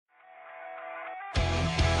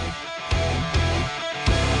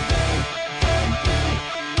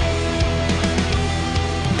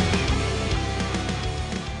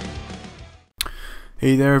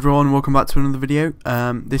Hey there everyone, welcome back to another video.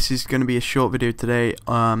 This is going to be a short video today,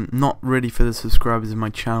 not really for the subscribers of my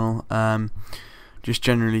channel, just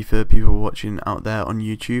generally for people watching out there on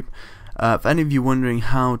YouTube. For any of you wondering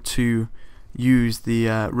how to use the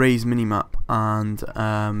Rei's Minimap and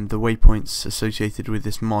the waypoints associated with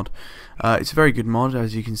this mod, it's a very good mod.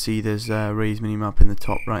 As you can see, there's Rei's Minimap in the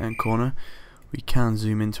top right hand corner. We can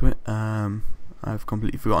zoom into it. I've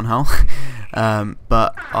completely forgotten how,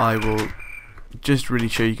 but I will just really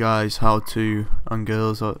show you guys how to, and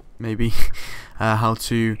girls or maybe, how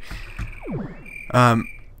to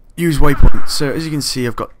use waypoints. So as you can see,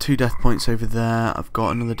 I've got 2 death points over there, I've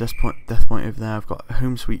got another death point over there, I've got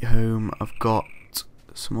home sweet home, I've got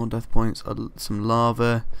some more death points, some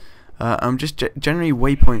lava. Just generally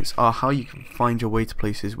waypoints are how you can find your way to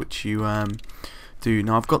places which you do.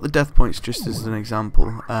 Now I've got the death points just as an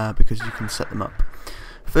example, because you can set them up.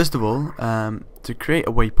 First of all, to create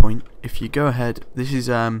a waypoint, if you go ahead, this is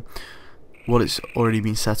what it's already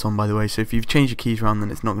been set on, by the way, so if you've changed your keys around then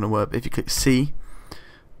it's not going to work. If you click C,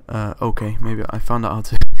 okay, maybe I found out how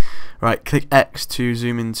to right, click X to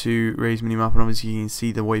zoom into Rei's Minimap, and obviously you can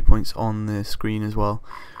see the waypoints on the screen as well,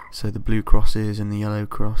 so the blue crosses and the yellow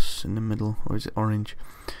cross in the middle, or is it orange?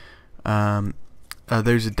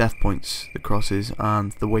 Those are death points, the crosses,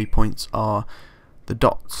 and the waypoints are the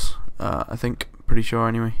dots, I think. Pretty sure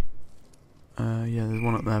anyway. Yeah, there's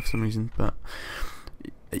one up there for some reason, but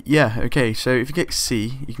yeah, okay, so if you click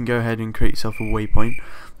C, you can go ahead and create yourself a waypoint.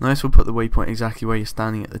 Now this will put the waypoint exactly where you're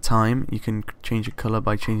standing at the time. You can change the colour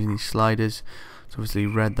by changing these sliders. So obviously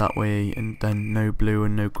red that way, and then no blue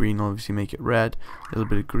and no green will obviously make it red. A little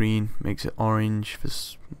bit of green makes it orange, for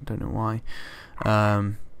don't know why.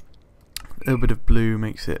 A little bit of blue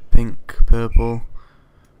makes it pink, purple,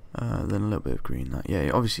 then a little bit of green.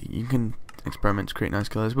 Yeah, obviously you can experiment to create nice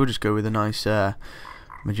colours. We'll just go with a nice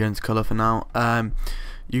magenta colour for now.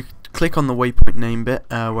 You click on the waypoint name bit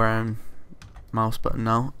where I'm mouse button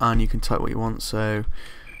now, and you can type what you want. So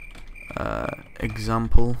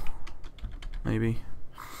example maybe,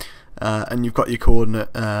 and you've got your coordinates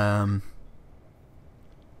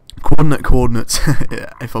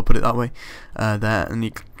if I put it that way, there, and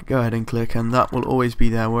you go ahead and click, and that will always be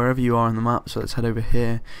there wherever you are on the map. So let's head over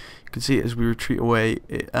here. You can see it as we retreat away,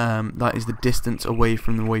 that is the distance away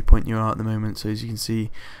from the waypoint you are at the moment. So as you can see,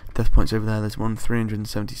 death points over there, there's one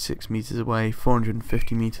 376 meters away,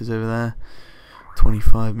 450 meters over there,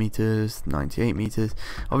 25 meters, 98 meters.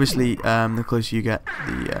 Obviously the closer you get,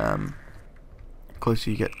 the closer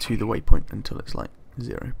you get to the waypoint until it's like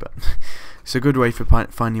 0, but it's a good way for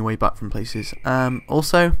finding your way back from places.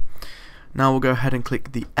 Also, now we'll go ahead and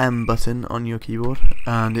click the M button on your keyboard,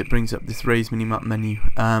 and it brings up this Rei's Minimap menu.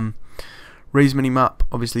 Rei's Minimap,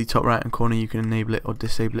 obviously top right hand corner, you can enable it or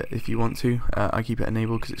disable it if you want to. I keep it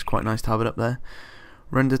enabled because it's quite nice to have it up there.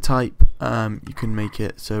 Render type, you can make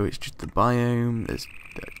it so it's just the biome, there's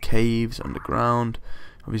caves, underground.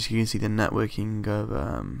 Obviously you can see the networking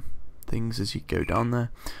of things as you go down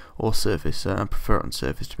there, or surface. I prefer it on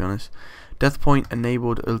surface, to be honest. Death point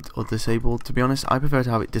enabled or disabled. To be honest, I prefer to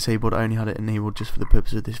have it disabled. I only had it enabled just for the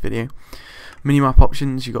purpose of this video. Minimap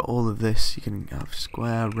options, you got all of this. You can have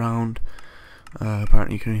square, round.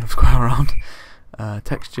 Apparently you can only have square, round.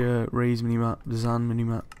 Texture, Rei's Minimap, design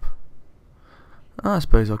Minimap. I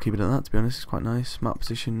suppose I'll keep it at that, to be honest. It's quite nice. Map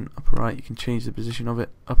position, upper right, you can change the position of it.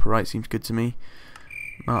 Upper right seems good to me.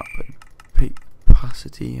 Map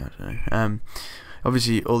opacity, I don't know.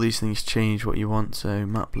 Obviously all these things change what you want, so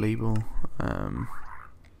map label,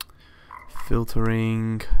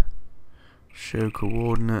 filtering, show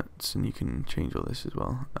coordinates, and you can change all this as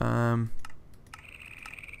well.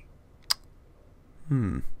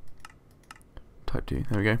 Type 2,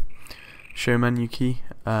 there we go. Show menu key,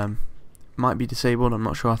 might be disabled, I'm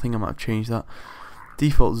not sure, I think I might have changed that.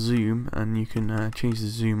 Default zoom, and you can change the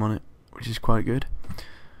zoom on it, which is quite good.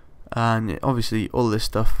 And obviously all this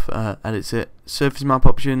stuff edits it. Surface map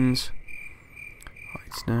options,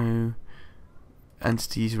 white snow,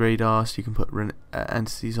 entities, radar, so you can put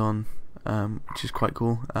entities on, which is quite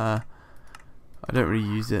cool. I don't really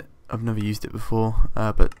use it, I've never used it before,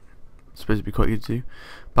 but it's supposed to be quite good to do.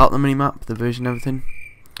 About the minimap, the version, everything,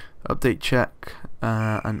 update check,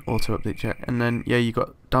 and auto update check. And then yeah, you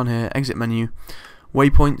got down here exit menu,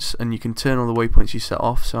 waypoints, and you can turn all the waypoints you set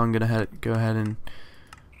off. So I'm gonna go ahead and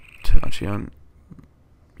I'm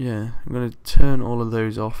going to turn all of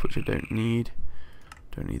those off, which I don't need.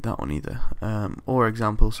 Don't need that one either. Or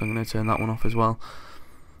example, so I'm going to turn that one off as well.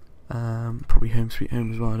 Probably home sweet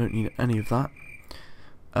home as well. I don't need any of that.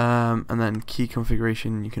 And then key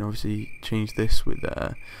configuration, you can obviously change this with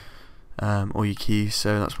or your keys,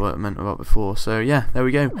 so that's what I meant about before. So yeah, there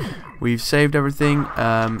we go, we've saved everything.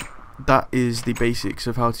 That is the basics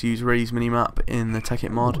of how to use Rei's minimap in the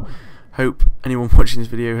Tekkit mod. Hope anyone watching this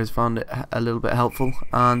video has found it a little bit helpful,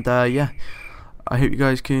 and yeah, I hope you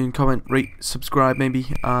guys can comment, rate, subscribe maybe,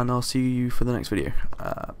 and I'll see you for the next video.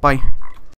 Bye.